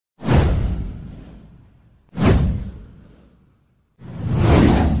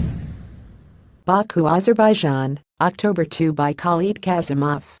Baku, Azerbaijan, October 2 by Khalid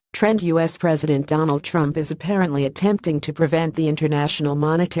Kazimov. Trend: U.S. President Donald Trump is apparently attempting to prevent the International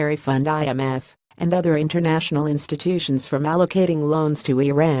Monetary Fund (IMF) and other international institutions from allocating loans to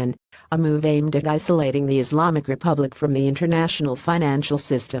Iran, a move aimed at isolating the Islamic Republic from the international financial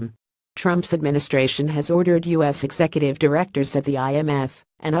system. Trump's administration has ordered U.S. executive directors at the IMF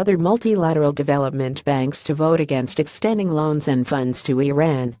and other multilateral development banks to vote against extending loans and funds to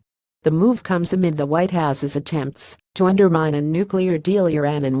Iran. The move comes amid the White House's attempts to undermine a nuclear deal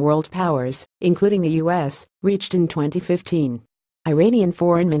Iran and world powers, including the U.S., reached in 2015. Iranian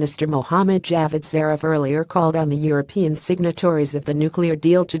Foreign Minister Mohammad Javad Zarif earlier called on the European signatories of the nuclear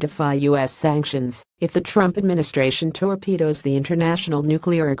deal to defy U.S. sanctions if the Trump administration torpedoes the international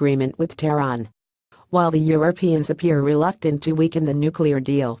nuclear agreement with Tehran. While the Europeans appear reluctant to weaken the nuclear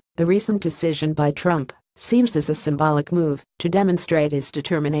deal, the recent decision by Trump seems as a symbolic move to demonstrate his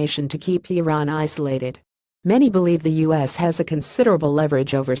determination to keep Iran isolated. Many believe the U.S. has a considerable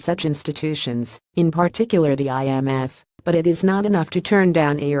leverage over such institutions, in particular the IMF, but it is not enough to turn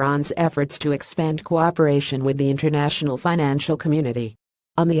down Iran's efforts to expand cooperation with the international financial community.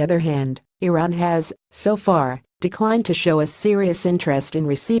 On the other hand, Iran has, so far, declined to show a serious interest in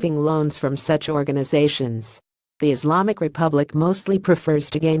receiving loans from such organizations. The Islamic Republic mostly prefers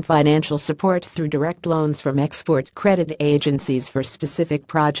to gain financial support through direct loans from export credit agencies for specific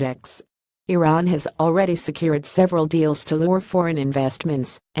projects. Iran has already secured several deals to lure foreign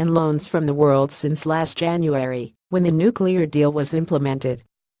investments and loans from the world since last January, when the nuclear deal was implemented.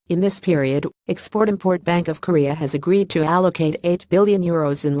 In this period, Export-Import Bank of Korea has agreed to allocate €8 billion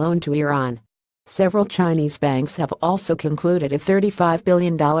in loan to Iran. Several Chinese banks have also concluded a $35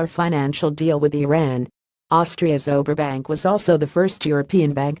 billion financial deal with Iran. Austria's Oberbank was also the first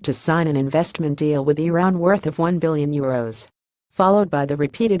European bank to sign an investment deal with Iran worth of €1 billion. Followed by the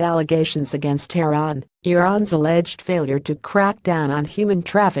repeated allegations against Tehran, Iran's alleged failure to crack down on human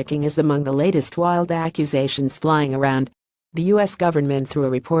trafficking is among the latest wild accusations flying around. The U.S. government, through a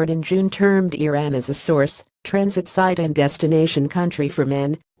report in June, termed Iran as a source, transit site and destination country for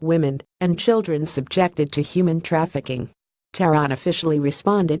men, women, and children subjected to human trafficking. Tehran officially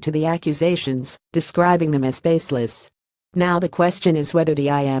responded to the accusations, describing them as baseless. Now the question is whether the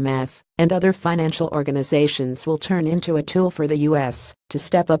IMF and other financial organizations will turn into a tool for the U.S. to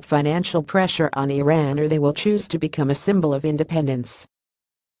step up financial pressure on Iran, or they will choose to become a symbol of independence.